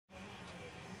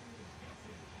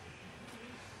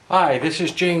Hi, this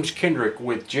is James Kendrick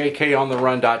with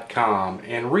jkOnTheRun.com,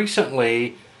 and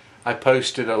recently I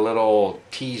posted a little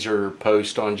teaser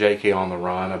post on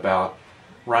jkOnTheRun about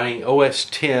running OS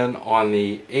X on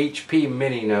the HP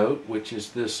Mini Note, which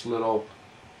is this little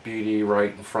beauty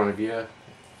right in front of you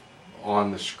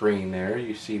on the screen there.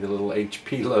 You see the little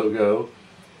HP logo.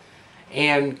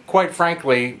 And quite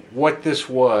frankly, what this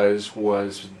was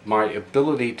my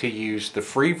ability to use the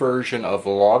free version of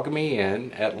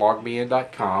LogMeIn at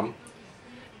LogMeIn.com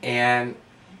and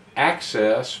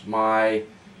access my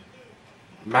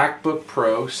MacBook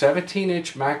Pro,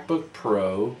 17-inch MacBook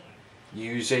Pro,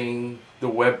 using the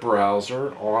web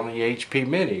browser on the HP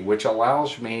Mini, which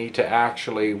allows me to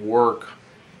actually work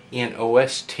in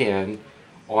OS X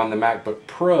on the MacBook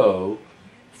Pro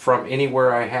from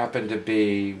anywhere I happen to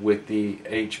be with the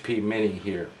HP Mini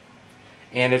here.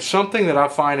 And it's something that I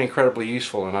find incredibly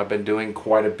useful, and I've been doing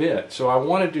quite a bit. So I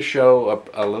wanted to show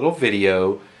a little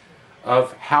video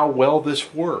of how well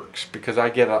this works, because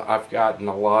I've gotten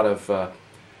a lot of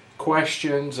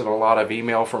questions and a lot of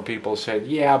email from people saying,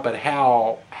 yeah, but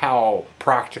how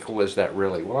practical is that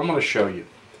really? Well, I'm going to show you.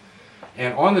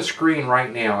 And on the screen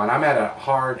right now, and I'm at a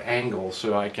hard angle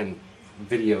so I can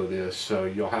video this, so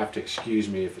you'll have to excuse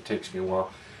me if it takes me a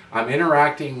while. I'm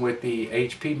interacting with the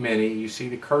HP Mini. You see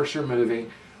the cursor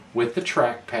moving with the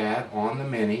trackpad on the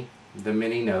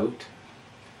Mini Note.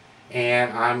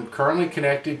 And I'm currently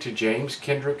connected to James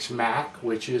Kendrick's Mac,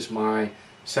 which is my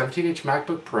 17-inch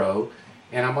MacBook Pro,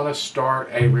 and I'm going to start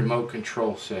a remote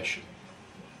control session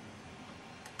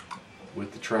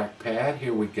with the trackpad.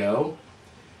 Here we go.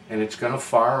 And it's going to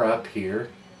fire up here.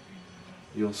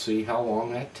 You'll see how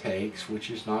long that takes,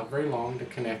 which is not very long to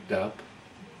connect up.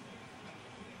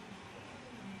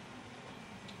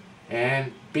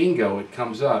 And bingo, it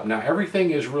comes up. Now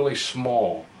everything is really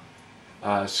small,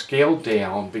 scaled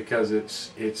down, because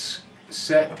it's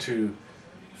set to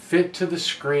fit to the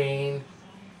screen,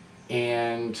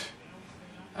 and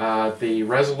the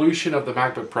resolution of the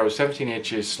MacBook Pro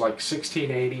 17-inch is like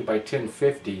 1680 by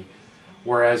 1050,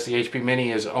 whereas the HP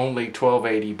Mini is only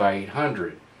 1280 by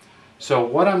 800. So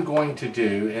what I'm going to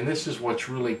do, and this is what's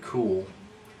really cool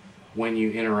when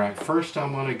you interact, first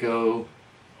I'm going to go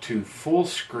to full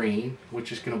screen,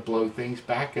 which is going to blow things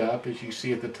back up, as you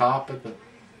see at the top of the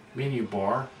menu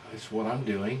bar. That's what I'm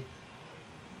doing.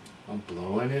 I'm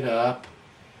blowing it up.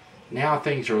 Now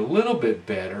things are a little bit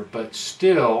better, but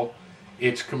still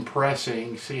it's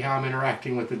compressing. See how I'm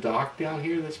interacting with the dock down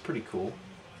here? That's pretty cool.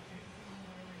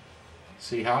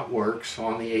 See how it works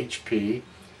on the HP.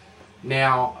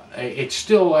 Now, it's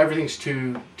still, everything's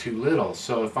too little.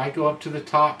 So if I go up to the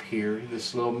top here,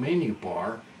 this little menu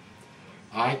bar,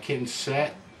 I can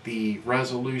set the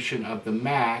resolution of the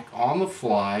Mac on the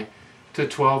fly to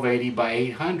 1280 by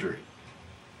 800,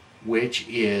 which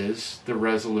is the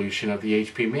resolution of the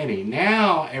HP Mini.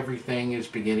 Now everything is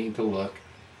beginning to look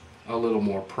a little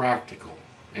more practical.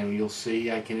 And you'll see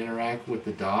I can interact with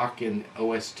the dock in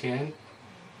OS X.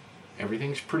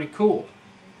 Everything's pretty cool.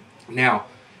 Now,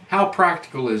 how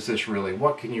practical is this really?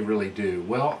 What can you really do?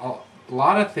 Well, a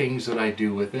lot of things that I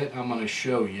do with it, I'm going to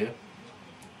show you.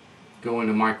 Go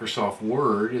into Microsoft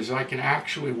Word, is I can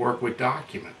actually work with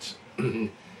documents.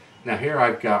 Now here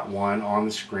I've got one on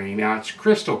the screen. Now it's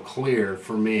crystal clear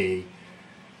for me.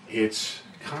 It's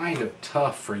kind of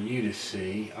tough for you to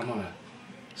see. I'm going to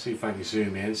see if I can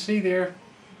zoom in. See there?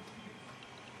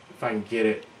 If I can get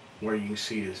it where you can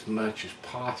see as much as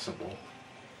possible.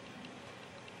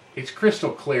 It's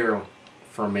crystal clear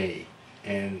for me,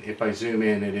 and if I zoom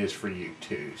in, it is for you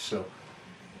too. So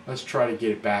let's try to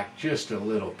get it back just a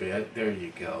little bit. There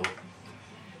you go.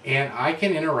 And I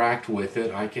can interact with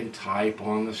it. I can type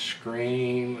on the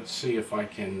screen. Let's see if I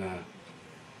can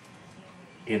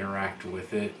interact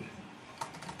with it.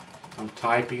 I'm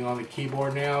typing on the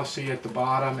keyboard now. See at the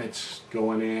bottom, it's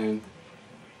going in.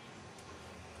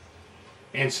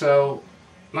 And so,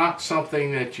 not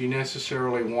something that you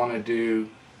necessarily want to do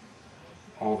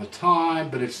all the time,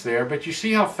 but it's there. But you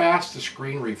see how fast the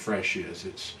screen refresh is.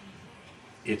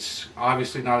 It's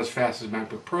obviously not as fast as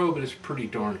MacBook Pro, but it's pretty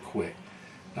darn quick.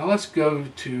 Now let's go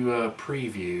to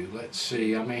preview. Let's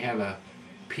see, I may have a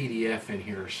PDF in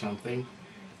here or something.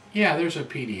 Yeah, there's a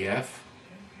PDF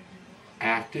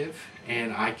active,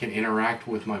 and I can interact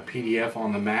with my PDF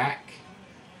on the Mac.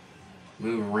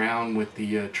 Move around with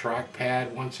the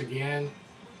trackpad once again,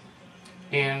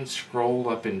 and scroll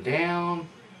up and down,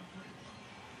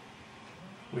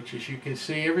 which, as you can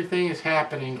see, everything is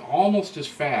happening almost as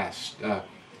fast.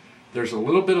 There's a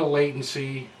little bit of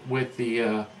latency with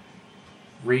the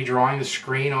redrawing the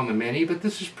screen on the Mini, but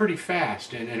this is pretty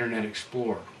fast in Internet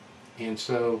Explorer. And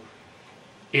so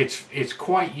it's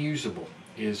quite usable.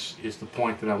 is the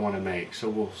point that I want to make. So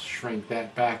we'll shrink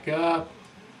that back up.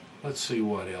 Let's see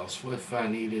what else. What if I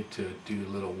needed to do a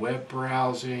little web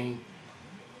browsing?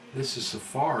 This is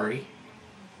Safari.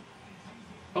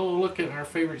 Oh, look at our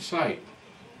favorite site.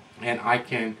 And I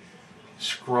can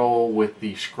scroll with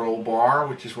the scroll bar,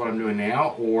 which is what I'm doing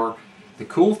now. Or the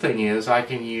cool thing is I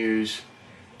can use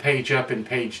page up and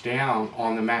page down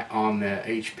on the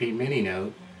HP Mini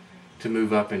Note to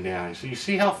move up and down. So you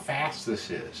see how fast this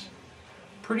is.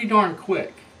 Pretty darn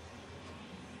quick.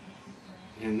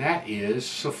 And that is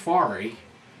Safari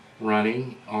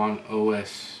running on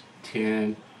OS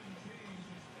X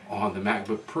on the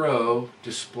MacBook Pro,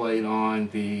 displayed on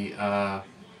the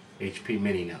HP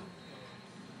Mini Note.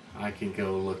 I can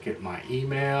go look at my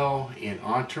email in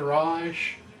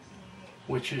Entourage,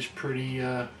 which is pretty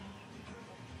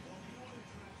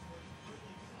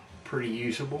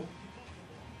usable.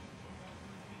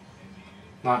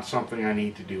 Not something I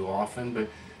need to do often, but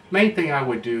main thing I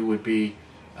would do would be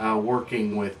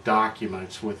working with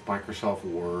documents with Microsoft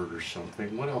Word or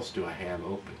something. What else do I have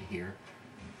open here?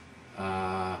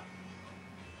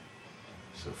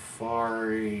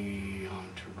 Safari,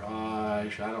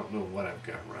 Entourage, I don't know what I've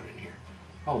got running here.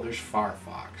 Oh, there's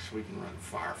Firefox. We can run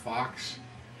Firefox.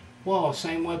 Whoa,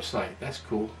 same website. That's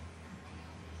cool.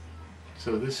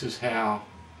 So this is how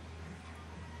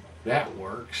that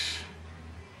works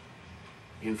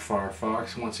in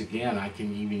Firefox. Once again, I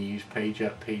can even use page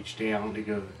up, page down to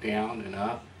go down and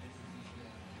up.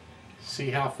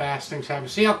 See how fast things happen.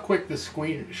 See how quick the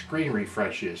screen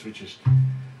refresh is, which is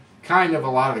kind of a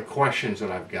lot of the questions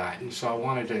that I've gotten. So I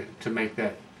wanted to make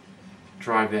that,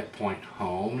 drive that point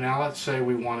home. Now let's say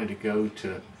we wanted to go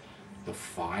to the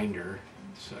Finder,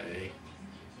 say.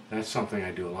 That's something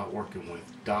I do a lot, working with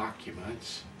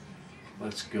documents.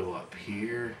 Let's go up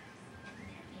here.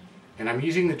 And I'm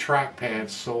using the trackpad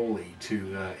solely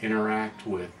to interact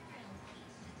with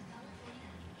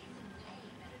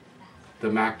the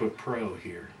MacBook Pro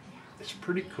here. It's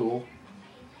pretty cool.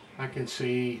 I can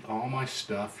see all my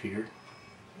stuff here.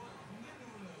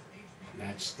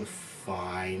 That's the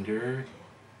Finder.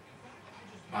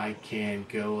 I can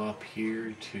go up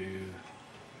here to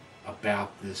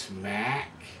About This Mac.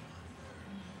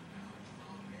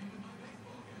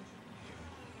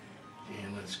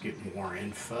 And let's get more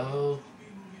info.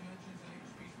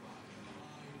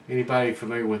 Anybody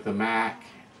familiar with the Mac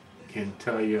can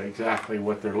tell you exactly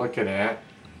what they're looking at.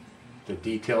 The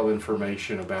detailed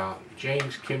information about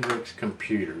James Kendrick's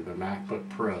computer, the MacBook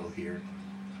Pro here.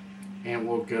 And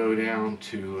we'll go down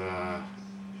to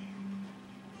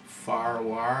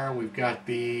FireWire. We've got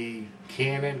the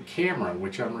Canon camera,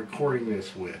 which I'm recording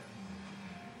this with.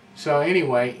 So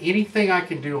anyway, anything I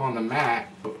can do on the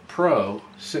MacBook Pro,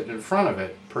 sitting in front of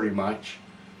it pretty much,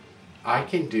 I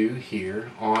can do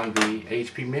here on the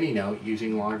HP Mini Note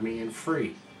using LogMeIn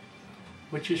free,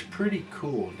 which is pretty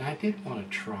cool. Now, I did want to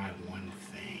try one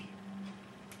thing.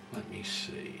 Let me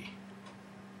see.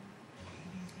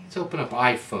 Let's open up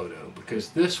iPhoto,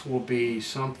 because this will be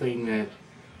something that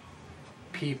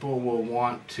people will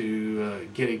want to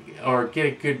get a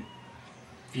good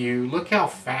view. Look how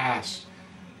fast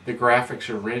the graphics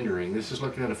are rendering. This is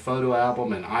looking at a photo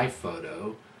album in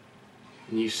iPhoto.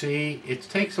 And you see, it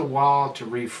takes a while to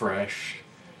refresh.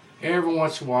 Every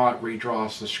once in a while it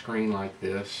redraws the screen like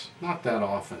this. Not that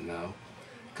often though,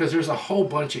 because there's a whole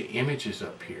bunch of images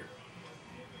up here,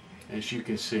 as you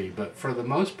can see. But for the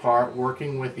most part,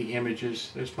 working with the images,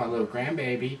 there's my little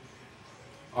grandbaby,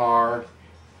 are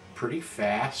pretty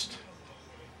fast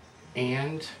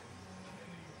and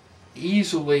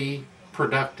easily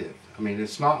productive. I mean,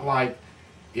 it's not like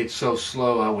it's so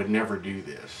slow I would never do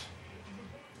this.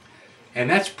 And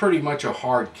that's pretty much a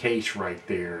hard case right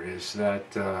there, is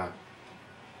that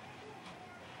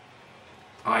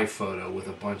iPhoto with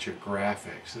a bunch of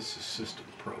graphics. This is System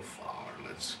Profiler.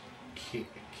 Let's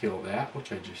kill that,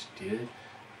 which I just did.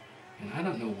 And I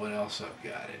don't know what else I've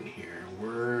got in here.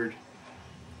 Word.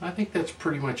 I think that's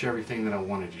pretty much everything that I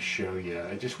wanted to show you.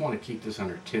 I just want to keep this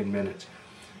under 10 minutes.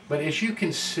 But as you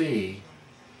can see,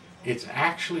 it's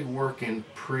actually working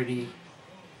pretty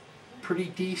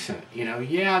decent. You know,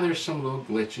 yeah, there's some little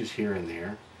glitches here and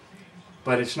there,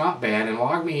 but it's not bad. And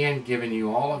LogMeIn giving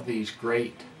you all of these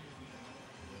great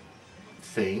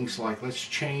things, like let's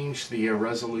change the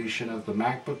resolution of the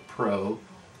MacBook Pro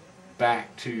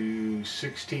back to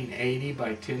 1680 by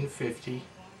 1050.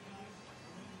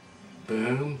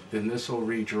 Boom. Then this will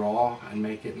redraw and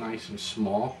make it nice and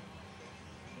small.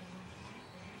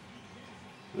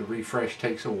 The refresh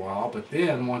takes a while, but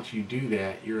then once you do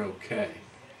that, you're okay.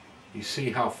 You see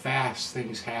how fast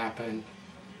things happen,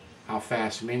 how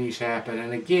fast menus happen.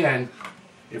 And again,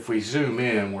 if we zoom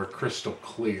in, we're crystal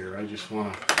clear. I just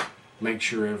want to make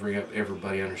sure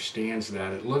everybody understands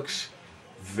that. It looks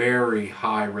very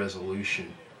high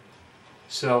resolution.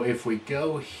 So if we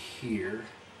go here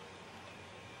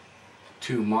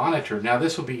to monitor, now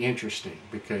this will be interesting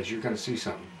because you're going to see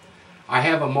something. I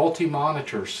have a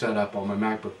multi-monitor set up on my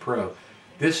MacBook Pro.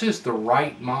 This is the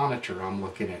right monitor I'm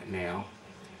looking at now,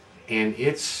 and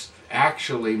it's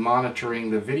actually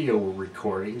monitoring the video we're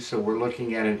recording, so we're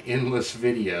looking at an endless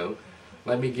video.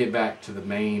 Let me get back to the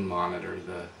main monitor,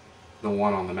 the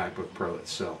one on the MacBook Pro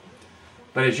itself.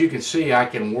 But as you can see, I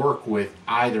can work with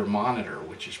either monitor,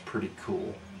 which is pretty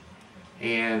cool.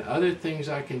 And other things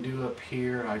I can do up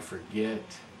here, I forget.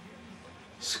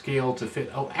 Scale to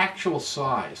fit. Oh, actual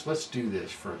size. Let's do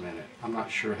this for a minute. I'm not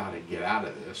sure how to get out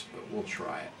of this, but we'll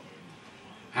try it.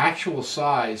 Actual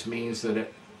size means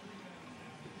that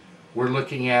we're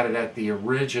looking at it at the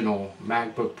original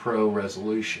MacBook Pro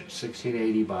resolution,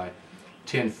 1680 by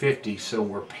 1050, so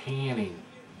we're panning.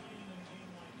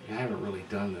 I haven't really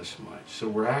done this much, so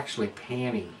we're actually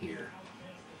panning here.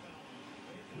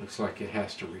 Looks like it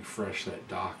has to refresh that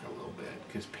dock a little bit,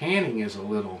 because panning is a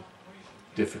little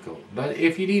difficult. But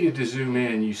if you needed to zoom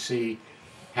in, you see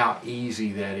how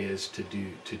easy that is to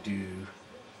do.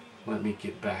 Let me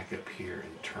get back up here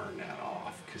and turn that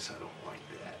off, because I don't like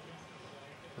that.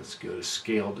 Let's go to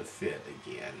scale to fit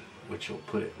again, which will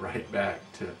put it right back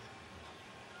to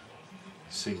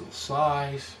single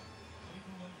size.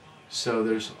 So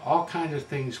there's all kinds of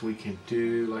things we can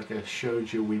do. Like I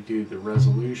showed you, we do the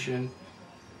resolution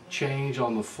change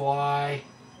on the fly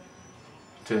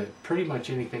to pretty much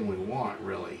anything we want,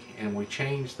 really. And we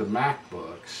change the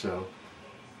MacBook, so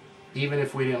even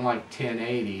if we didn't like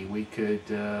 1080, we could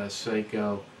say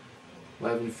go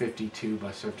 1152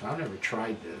 by 7. I've never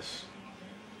tried this.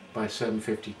 By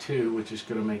 752, which is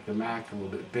going to make the Mac a little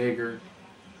bit bigger.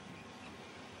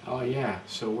 Oh yeah,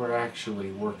 so we're actually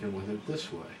working with it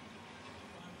this way.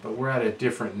 But we're at a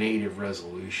different native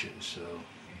resolution, so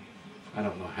I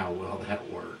don't know how well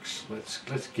that works.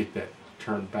 Let's get that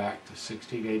turned back to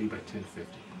 1680 by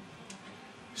 1050.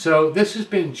 So this has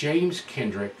been James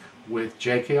Kendrick with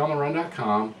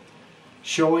jkOnTheRun.com,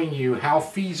 showing you how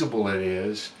feasible it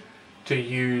is to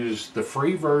use the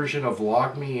free version of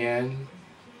LogMeIn,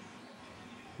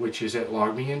 which is at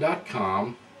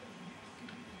LogMeIn.com,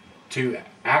 to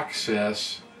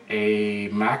access a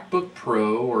MacBook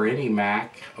Pro or any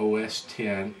Mac OS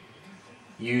X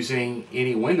using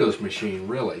any Windows machine,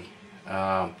 really.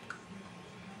 Let's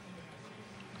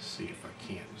see if I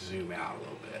can't zoom out a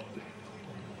little bit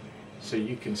so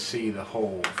you can see the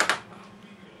whole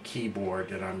keyboard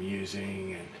that I'm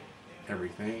using and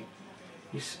everything.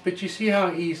 But you see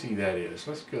how easy that is.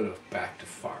 Let's go back to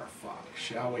Firefox,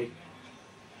 shall we?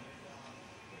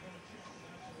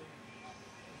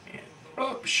 And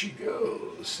up she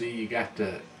goes. See, you got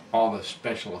all the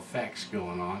special effects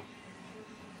going on.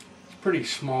 It's pretty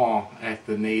small at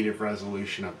the native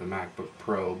resolution of the MacBook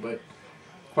Pro, but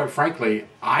quite frankly,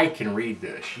 I can read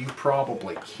this. You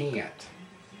probably can't,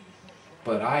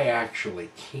 but I actually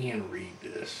can read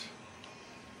this.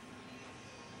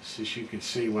 So as you can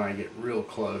see, when I get real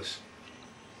close,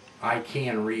 I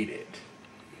can read it.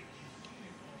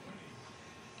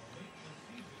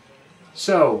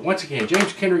 So once again,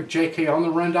 James Kendrick,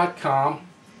 jkOnTheRun.com,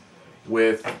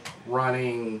 with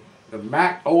running the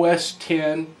Mac OS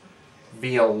X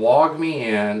via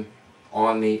LogMeIn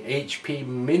on the HP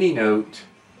Mini Note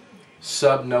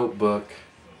sub notebook,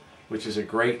 which is a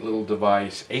great little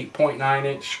device.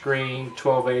 8.9-inch screen,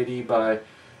 1280 by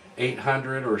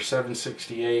 800 or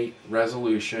 768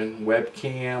 resolution,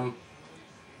 webcam.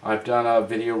 I've done a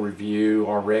video review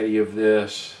already of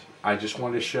this. I just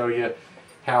wanted to show you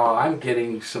how I'm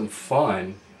getting some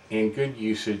fun and good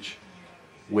usage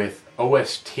with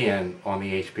OS X on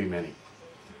the HP Mini.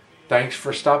 Thanks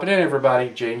for stopping in, everybody.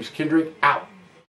 James Kendrick out.